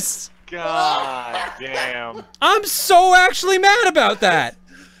pissed. God damn. I'm so actually mad about that.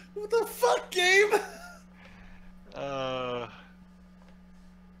 What the fuck, game?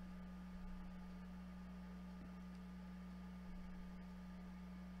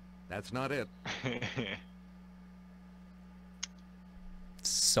 That's not it.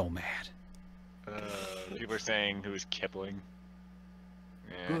 So mad. People are saying who's Kipling.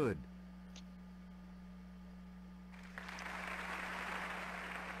 Yeah. Good.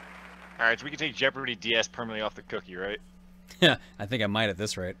 Alright, so we can take Jeopardy DS permanently off the cookie, right? Yeah, I think I might at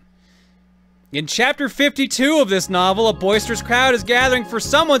this rate. In chapter 52 of this novel, a boisterous crowd is gathering for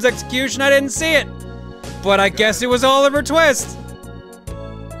someone's execution. I didn't see it, but I guess it was Oliver Twist.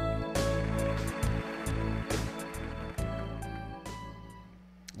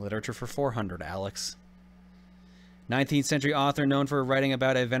 Literature for 400, Alex. 19th century author known for writing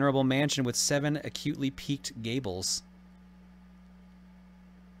about a venerable mansion with 7 acutely peaked gables.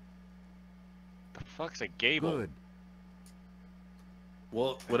 The fuck's a gable? Good.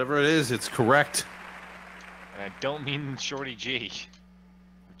 Well, whatever it is, it's correct. And I don't mean Shorty G.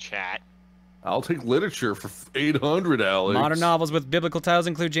 Chat. I'll take literature for 800, Alex. Modern novels with biblical titles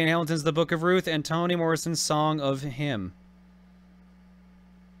include Jane Hamilton's The Book of Ruth and Toni Morrison's Song of Him.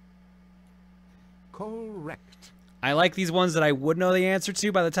 Correct. I like these ones that I would know the answer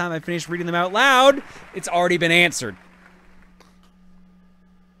to by the time I finish reading them out loud. It's already been answered.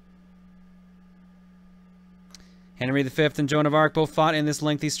 Henry V and Joan of Arc both fought in this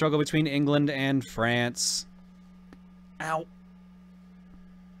lengthy struggle between England and France. Ow.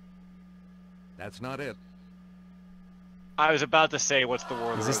 That's not it. I was about to say, what's the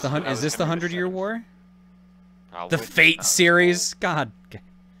war? Is this the 100-Year War? Probably. The Fate series? God.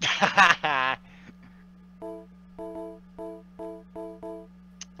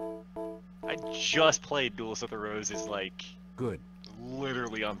 I just played Duelist of the Roses, like, Good.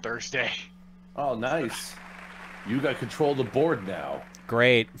 literally on Thursday. Oh, nice. You got control of the board now.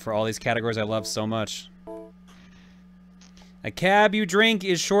 Great for all these categories I love so much. A cab you drink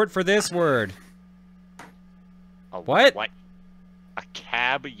is short for this word. What? What? A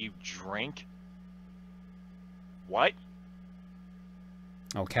cab you drink? What?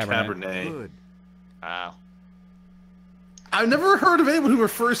 Oh, Cabernet. Cabernet. Good. Oh. I've never heard of anyone who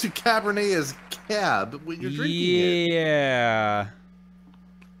refers to Cabernet as cab when you're drinking it. Yeah.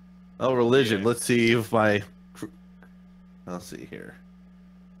 Oh, religion. Let's see if my... Let's see here.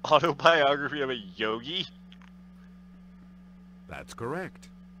 Autobiography of a yogi That's correct.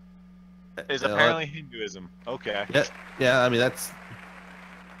 is apparently Hinduism. Okay. Yeah, yeah. I mean,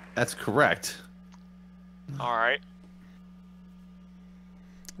 that's correct. All right.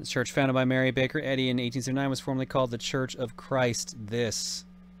 The church founded by Mary Baker Eddy in 1879 was formerly called the Church of Christ. This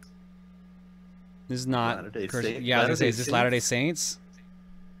is not. Latter-day Church- Saint- yeah, I was gonna say, is this Latter-day Latter-day Saints?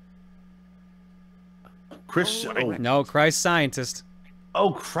 Christian. Oh, No, Christ Scientist.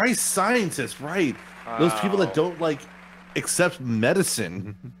 oh, Christ scientists, right? Those people that don't like accept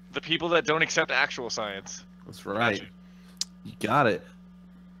medicine. The people that don't accept actual science. That's right. Gotcha. You got it.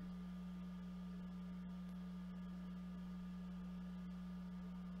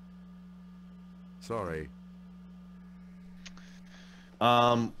 Sorry.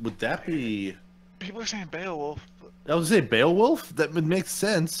 Would that be? People are saying Beowulf. I was gonna say Beowulf. That would make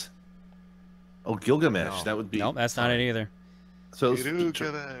sense. Oh, Gilgamesh. No. That would be. Nope, that's not it either. So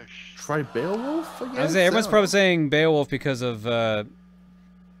Gilgamesh. try Beowulf. I I was guess. say everyone's No. probably saying Beowulf because of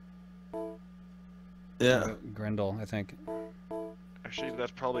Yeah. Grendel, I think. Actually,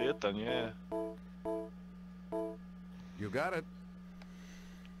 that's probably it then. Yeah. You got it.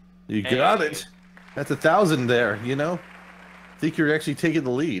 You got it. That's 1,000 there, you know? I think you're actually taking the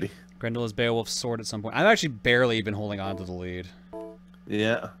lead. Grendel is Beowulf's sword at some point. I've actually barely been holding on to the lead.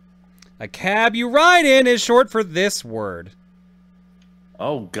 Yeah. A cab you ride in is short for this word.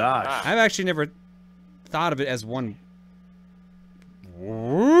 Oh, gosh. I've actually never thought of it as one.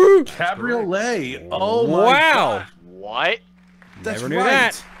 Cabriolet. Oh, my wow. God. What? That's Never knew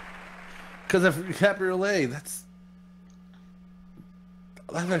right. that. Because of cabriolet, that's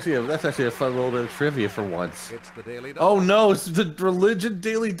actually a fun little bit of trivia for once. It's the Daily Double. Oh no, it's the religion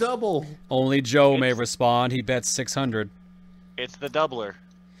daily double. Only Joe may respond. He bets 600. It's the doubler.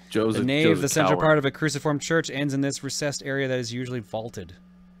 The nave, the central part of a cruciform church, ends in this recessed area that is usually vaulted.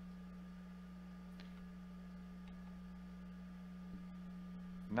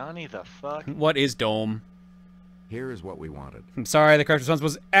 Nani the fuck? What is dome? Here is what we wanted. I'm sorry, the correct response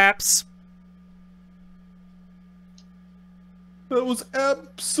was apps. That was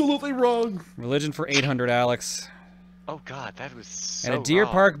absolutely wrong. Religion for 800, Alex. Oh god, that was so At a deer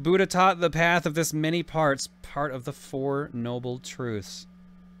wrong. park, Buddha taught the path of this many parts, part of the Four Noble Truths.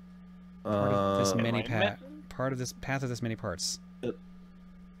 Part of this many part of this path of this many parts.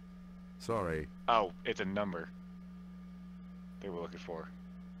 Sorry. Oh, it's a number. They were looking for.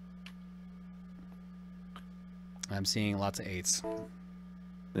 I'm seeing lots of 8s.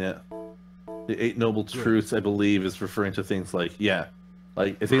 Yeah. The 8 Noble Truths, I believe, is referring to things like, yeah.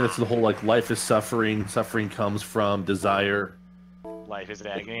 Like, I think that's the whole, like, life is suffering. Suffering comes from desire. Life is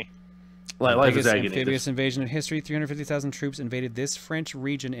agony. Life is agony. Amphibious invasion in history. 350,000 troops invaded this French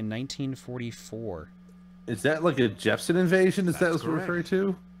region in 1944. Is that like a Jepson invasion? Is that what we're referring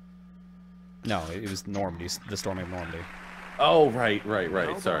to? No, it was Normandy. The storming of Normandy. Oh, right.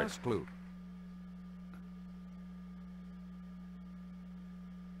 Sorry. Clue.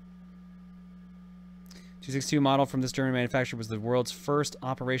 .262 model from this German manufacturer was the world's first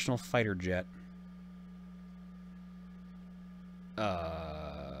operational fighter jet.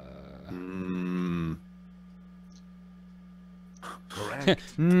 Correct.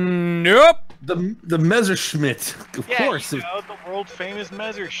 Nope. The Messerschmitt, of course. You know, the world famous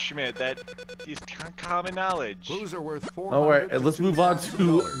Messerschmitt. That is common knowledge. Clues are worth 400. All right, let's move on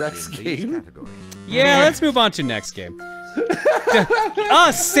to next game. Yeah, let's move on to next game.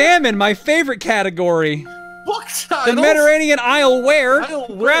 Salmon, my favorite category. Book The titles. Mediterranean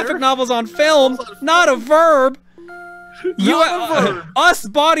Isleware. Graphic novels on film, not a verb. Us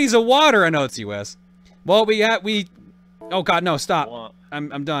bodies of water. I know it's U.S. Well, we. Oh God, no! Stop.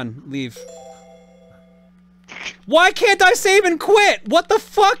 I'm done. Leave. Why can't I save and quit? What the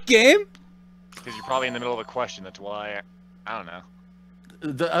fuck, game? Because you're probably in the middle of a question. That's why. I don't know.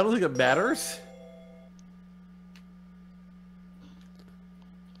 I don't think it matters.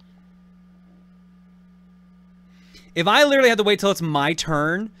 If I literally had to wait till it's my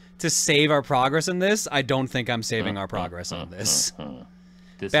turn to save our progress in this, I don't think I'm saving our progress on this.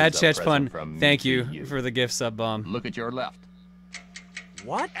 Bad Chetch Fun, thank you for the gift sub bomb. Look at your left.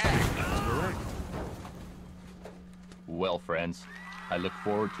 What? Well, friends, I look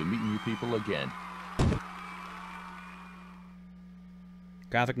forward to meeting you people again.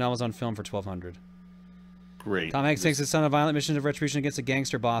 Graphic novels on film for 1,200. Great. Tom Hanks takes his son on violent missions of retribution against a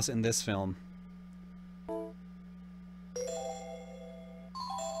gangster boss in this film.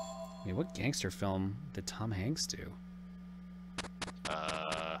 Wait, what gangster film did Tom Hanks do?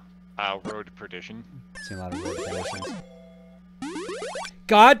 Road to Perdition. Seen a lot of Road to Perdition.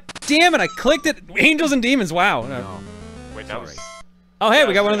 God damn it! I clicked it. Angels and Demons. Wow. No. Wait, that was. Oh hey,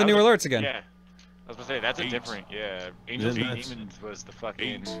 we got one of the new alerts again. Yeah. I was gonna say that's a different. Yeah. Angels and Demons was the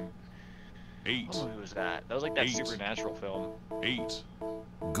fucking. Oh, who was that? That was like that supernatural film. 8.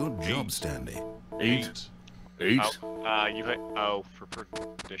 Good job, Stanley. 8. Oh, you hit O for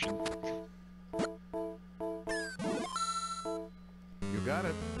Perdition. You got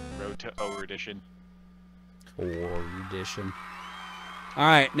it. Road to O-Edition. Edition.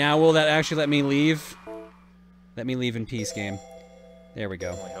 Alright, now will that actually let me leave? Let me leave in peace, game. There we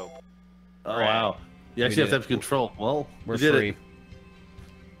go. I hope. Oh, wow. You actually have to have control. Well, we're we did free.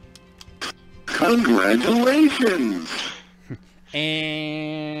 It. Congratulations!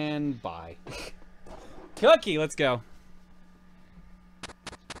 And bye. Cookie, let's go.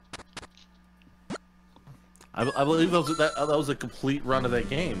 I believe that was a complete run of that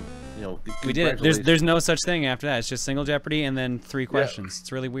game. You know, we did it. There's no such thing after that. It's just single Jeopardy and then 3 questions.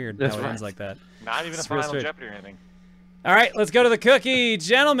 It's really weird how it ends like that. Not even a final Jeopardy or anything. All right, let's go to the cookie.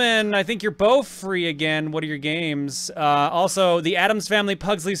 Gentlemen, I think you're both free again. What are your games? Also, the Addams Family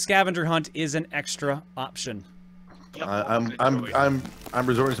Pugsley Scavenger Hunt is an extra option. I'm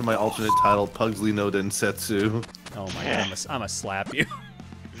resorting to my alternate title, Pugsley no Densetsu. Oh my god, I'm gonna slap you.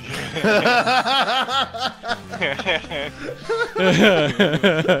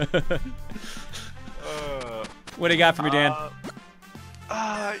 What do you got for me, Dan?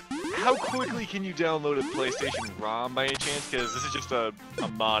 How quickly can you download a PlayStation ROM by any chance? Because this is just a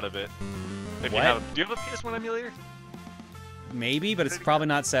mod of it. If you have, do you have a PS1 emulator? Maybe, but it's probably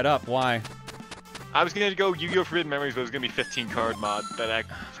not set up. Why? I was gonna go Yu-Gi-Oh! Forbidden Memories, but it was gonna be 15 card mod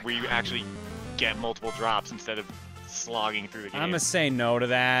where you actually get multiple drops instead of slogging through the game. I'm gonna say no to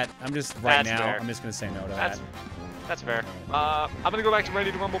that. I'm just I'm just gonna say no to that. That's fair. I'm gonna go back to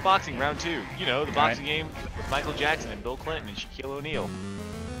Ready to Rumble Boxing Round 2. You know, the boxing game with Michael Jackson and Bill Clinton and Shaquille O'Neal.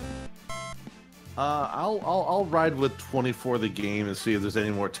 I'll ride with 24 the game and see if there's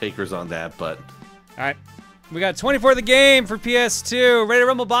any more takers on that. But all right, we got 24 the game for PS2. Ready to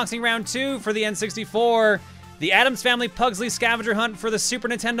Rumble Boxing Round 2 for the N64. The Addams Family Pugsley Scavenger Hunt for the Super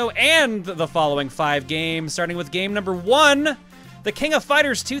Nintendo, and the following 5 games, starting with game number 1, The King of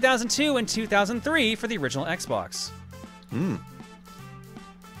Fighters 2002 and 2003 for the original Xbox.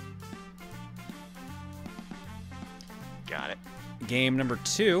 Got it. Game number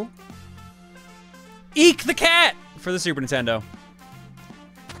 2, Eek the Cat for the Super Nintendo.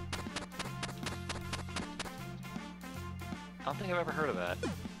 I don't think I've ever heard of that.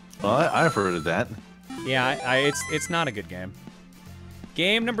 I've heard of that. Yeah, it's not a good game.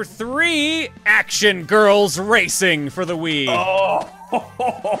 Game number 3, Action Girls Racing for the Wii.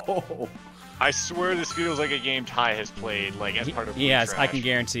 Oh! I swear this feels like a game Ty has played, like, as part of Blue Yes, Trash. I can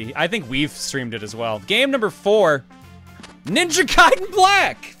guarantee. I think we've streamed it as well. Game number 4, Ninja Gaiden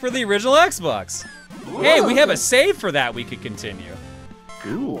Black for the original Xbox. Ooh. Hey, we have a save for that we could continue.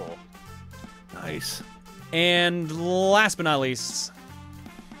 Cool. Nice. And last but not least,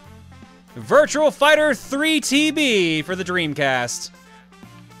 Virtual Fighter 3 TB for the Dreamcast.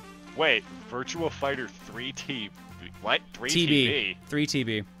 Wait, Virtual Fighter 3 TB? What? 3 TB. TB? 3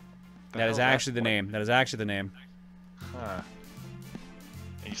 TB. That is actually the name. That is actually the name. Huh.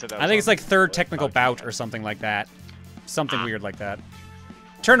 And you said that I think it's like third technical bout or something like that. Something weird like that.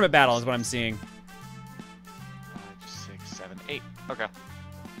 Tournament battle is what I'm seeing. 5, 6, 7, 8. Okay.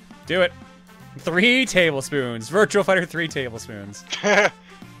 Do it. 3 tablespoons. Virtual Fighter 3 tablespoons.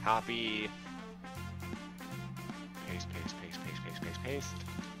 Copy. Paste, paste, paste, paste, paste, paste, paste.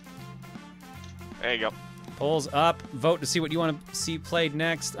 There you go. Polls up. Vote to see what you want to see played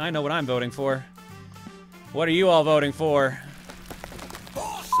next. I know what I'm voting for. What are you all voting for?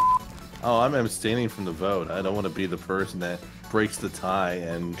 Oh, I'm abstaining from the vote. I don't want to be the person that breaks the tie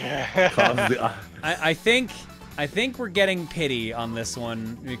and causes the... I think we're getting pity on this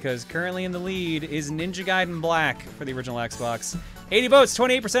one, because currently in the lead is Ninja Gaiden Black for the original Xbox. 80 votes,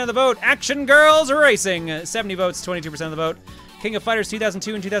 28% of the vote. Action Girls Racing, 70 votes, 22% of the vote. King of Fighters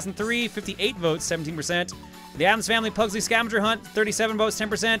 2002 and 2003, 58 votes, 17%. The Addams Family Pugsley Scavenger Hunt, 37 votes,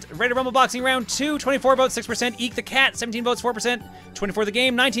 10%. Ready to Rumble Boxing Round 2, 24 votes, 6%. Eek the Cat, 17 votes, 4%. 24 the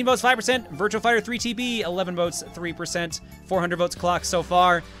Game, 19 votes, 5%. Virtual Fighter 3 TB, 11 votes, 3%. 400 votes clock so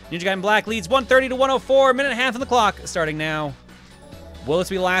far. Ninja Gaiden Black leads 130 to 104, minute and a half on the clock, starting now. Will this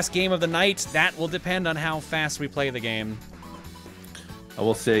be the last game of the night? That will depend on how fast we play the game. I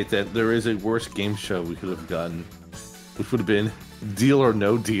will say that there is a worse game show we could have gotten, which would have been Deal or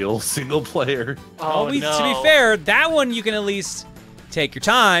No Deal, single player. Oh, no. To be fair, that one you can at least take your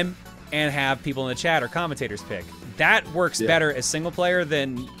time and have people in the chat or commentators pick. That works better as single player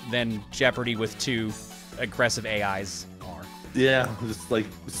than Jeopardy with 2 aggressive AIs are. Yeah, just like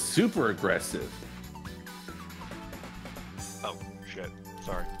super aggressive. Oh, shit.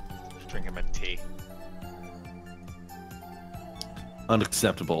 Sorry. Just drinking my tea.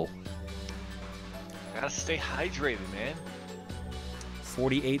 Unacceptable. Gotta stay hydrated, man.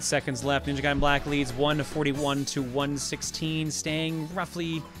 48 seconds left. Ninja Gaiden Black leads 141 to 116, staying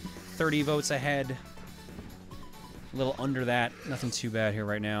roughly 30 votes ahead. A little under that. Nothing too bad here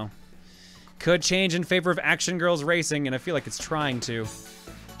right now. Could change in favor of Action Girls Racing, and I feel like it's trying to.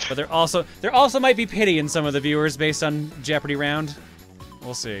 But there also might be pity in some of the viewers based on Jeopardy round.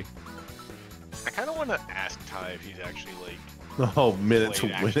 We'll see. I kind of want to ask Ty if he's actually like. Oh, minute to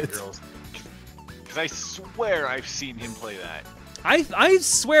win it. Because I swear I've seen him play that. I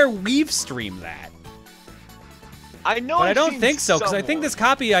swear we've streamed that. I know, but I don't think so, because I think this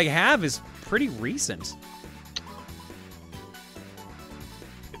copy I have is pretty recent.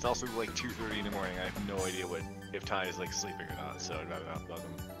 It's also like 2:30 in the morning. I have no idea if Ty is like sleeping or not, so I'd rather not bug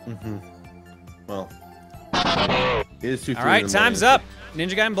him. Well, it is 2:30 in the morning. All right, time's up.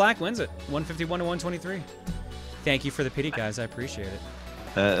 Ninja Gaiden Black wins it, 151 to 123. Thank you for the pity, guys. I appreciate it.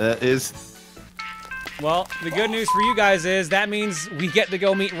 That is. Well, the good news for you guys is that means we get to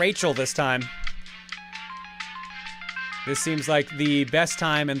go meet Rachel this time. This seems like the best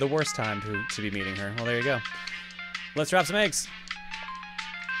time and the worst time to be meeting her. Well, there you go. Let's drop some eggs.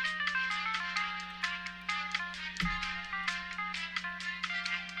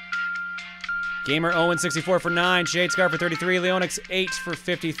 Gamer Owen 64 for 9, Shadescar for 33, Leonix 8 for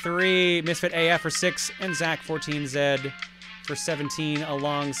 53, Misfit AF for 6, and Zach 14Z for 17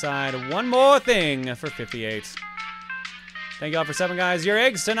 alongside One More Thing for 58. Thank you all for 7, guys. Your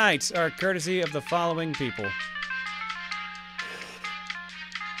eggs tonight are courtesy of the following people.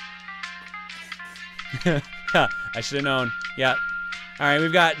 I should have known. Yeah. All right,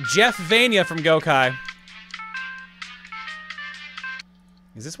 we've got Jeff Vania from Gokai.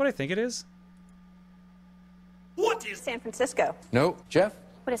 Is this what I think it is? What is San Francisco? No, Jeff?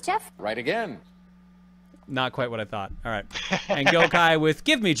 What is Jeff? Right again. Not quite what I thought. All right. And Gokai with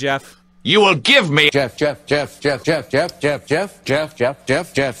Give Me Jeff. You will give me Jeff.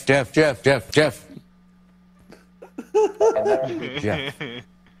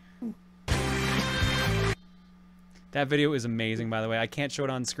 That video is amazing, by the way. I can't show it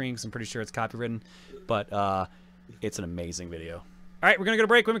on screen because I'm pretty sure it's copywritten, but it's an amazing video. All right, we're going to go to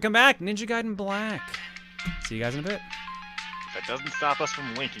break. When we come back, Ninja Gaiden Black. See you guys in a bit. That doesn't stop us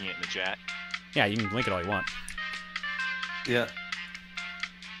from linking it in the chat. Yeah, you can link it all you want. Yeah.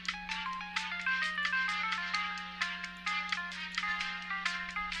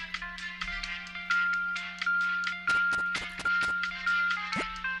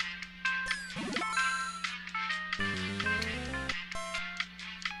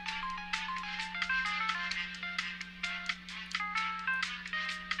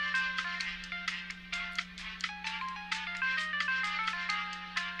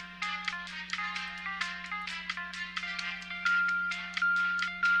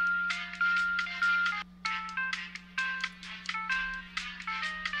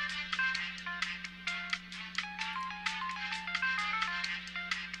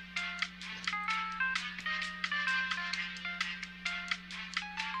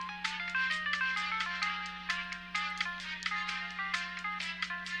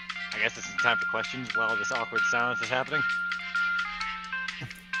 I guess this is time for questions while this awkward silence is happening.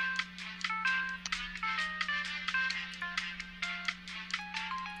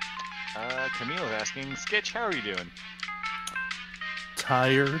 Camille is asking, Sketch, how are you doing?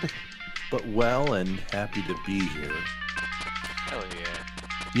 Tired, but well and happy to be here. Hell yeah.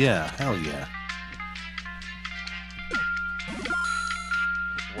 Yeah, hell yeah.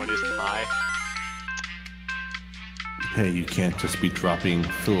 What is pie? Hey, you can't just be dropping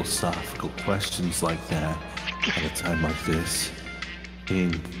philosophical questions like that at a time like this.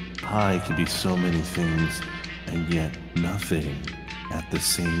 Being pie can be so many things, and yet nothing at the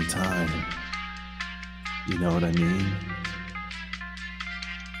same time. You know what I mean?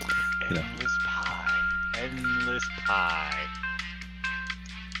 You know. Endless pie. Endless pie.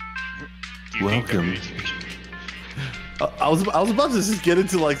 Do you Welcome. think I was about to just get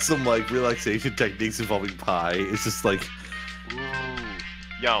into like some like relaxation techniques involving pie. It's just like, Ooh.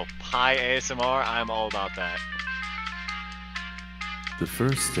 Yo, pie ASMR, I'm all about that. the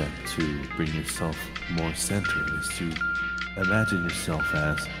first step to bring yourself more centered is to imagine yourself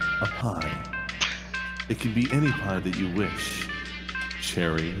as a pie. It can be any pie that you wish.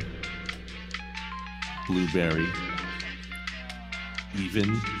 Cherry, blueberry,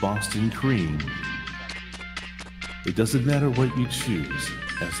 even Boston cream. It doesn't matter what you choose,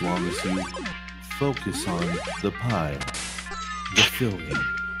 as long as you focus on the pie, the filling,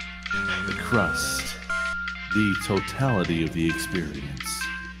 the crust, the totality of the experience.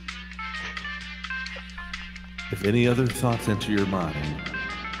 If any other thoughts enter your mind,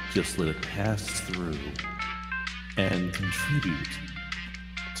 just let it pass through and contribute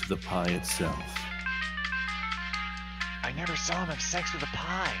to the pie itself. I never saw him have sex with a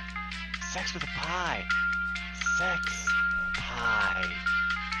pie. Sex with a pie. Sex pie.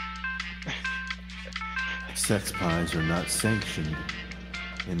 Sex pies are not sanctioned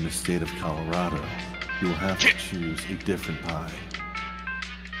in the state of Colorado. You'll have to choose a different pie.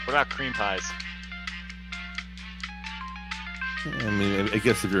 What about cream pies? I mean, I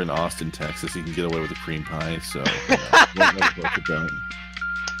guess if you're in Austin, Texas, you can get away with a cream pie, so what about?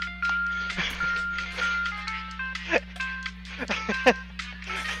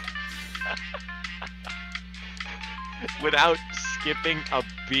 Without skipping a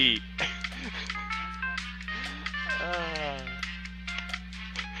beat.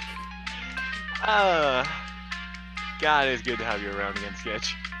 God, it's good to have you around again,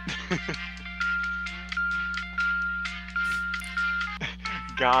 Sketch.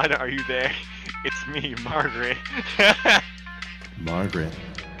 God, are you there? It's me, Margaret. Margaret,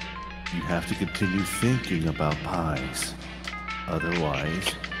 you have to continue thinking about pies.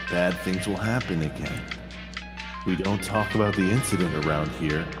 Otherwise, bad things will happen again. We don't talk about the incident around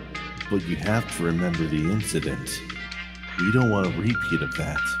here, but you have to remember the incident. We don't want a repeat of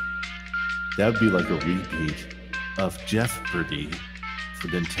that. That would be like a repeat of Jeopardy for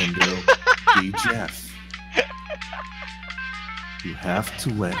Nintendo v. Jeff. You have to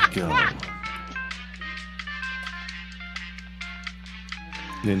let go.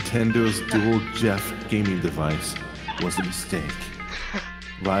 Nintendo's dual Jeff gaming device was a mistake,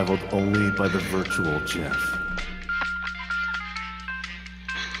 rivaled only by the virtual Jeff.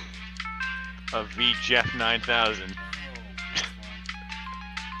 A V Jeff 9000.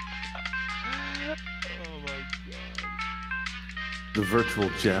 Oh my god. The virtual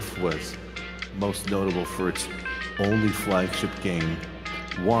Jeff was most notable for its only flagship game,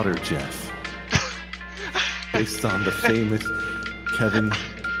 Water Jeff, based on the famous Kevin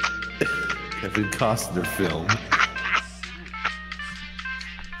Costner film.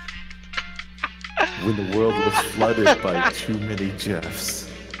 When the world was flooded by too many Jeffs.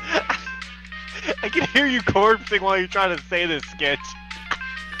 I can hear you corpsing while you're trying to say this sketch.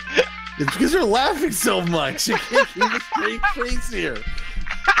 It's because you're laughing so much. You can't keep a straight face here.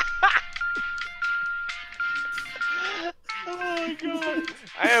 Oh my god.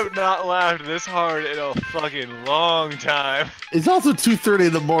 I have not laughed this hard in a fucking long time. It's also 2:30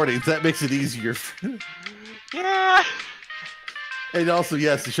 in the morning, so that makes it easier. Yeah. And also,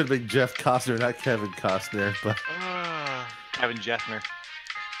 yes, it should have been Jeff Costner, not Kevin Costner, but Kevin Jeffner.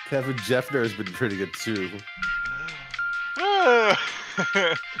 Kevin Jeffner has been pretty good too.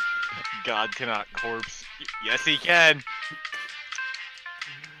 God cannot corpse. Yes, he can.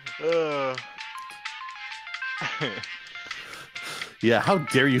 Yeah, how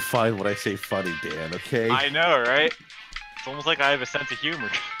dare you find what I say funny, Dan, okay? I know, right? It's almost like I have a sense of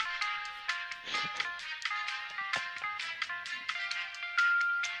humor.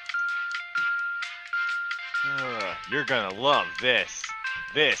 You're gonna love this.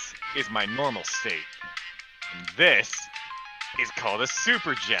 This is my normal state. And this is called a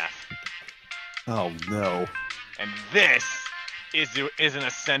Super Jeff. Oh, no. And this is an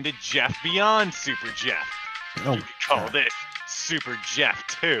Ascended Jeff beyond Super Jeff. Oh, you could call this Super Jeff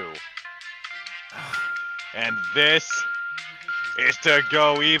 2. And this is to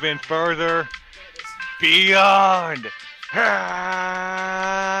go even further beyond.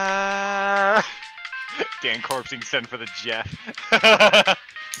 Dan corpsing send for the Jeff.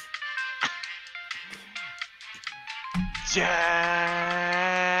 Jeff.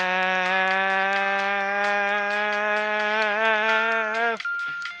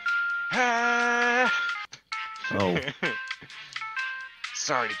 Oh.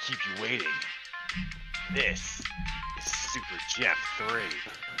 Sorry to keep you waiting. This is Super Jeff 3.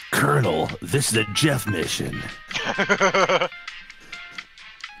 Colonel, this is a Jeff mission.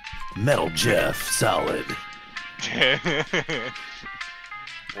 Metal Jeff, solid.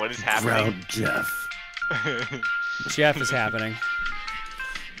 What is happening? Ground Jeff. Jeff is happening.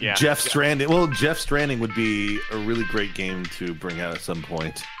 Yeah. Jeff Stranding. Well, Jeff Stranding would be a really great game to bring out at some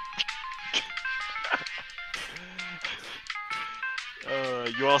point.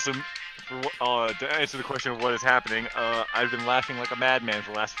 You also, to answer the question of what is happening, I've been laughing like a madman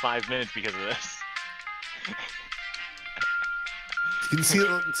for the last 5 minutes because of this. You can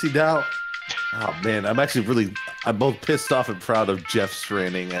see now. Oh man, I'm both pissed off and proud of Jeff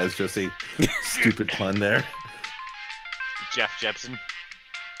Stranding as just a stupid pun there. Jeff Jepson.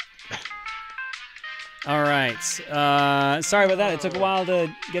 All right. Sorry about that. It took a while to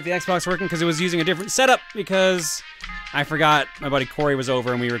get the Xbox working because it was using a different setup because I forgot my buddy Corey was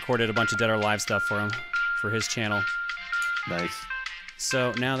over and we recorded a bunch of Dead or Alive stuff for him for his channel. Nice.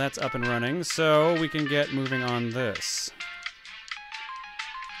 So now that's up and running, so we can get moving on this.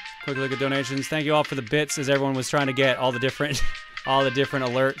 Quick look at donations. Thank you all for the bits as everyone was trying to get all the different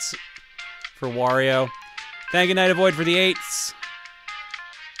alerts for Wario. Thank you, Night of Void, for the 8s.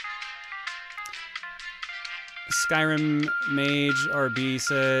 Skyrim Mage RB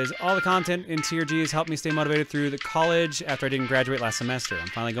says, all the content in Tier G has helped me stay motivated through the college after I didn't graduate last semester. I'm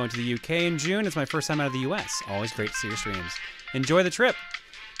finally going to the UK in June. It's my first time out of the US. Always great to see your streams. Enjoy the trip.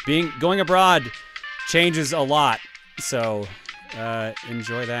 Going abroad changes a lot, so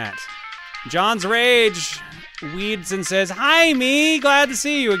enjoy that. John's Rage Weedson says, hi, me. Glad to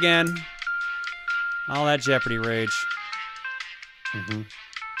see you again. All that Jeopardy rage. And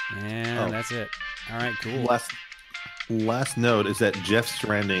that's it. All right, cool. Last note is that Jeff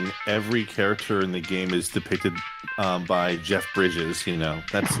Stranding, every character in the game is depicted by Jeff Bridges. You know,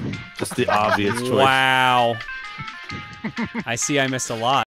 that's just the obvious choice. Wow. I see I missed a lot.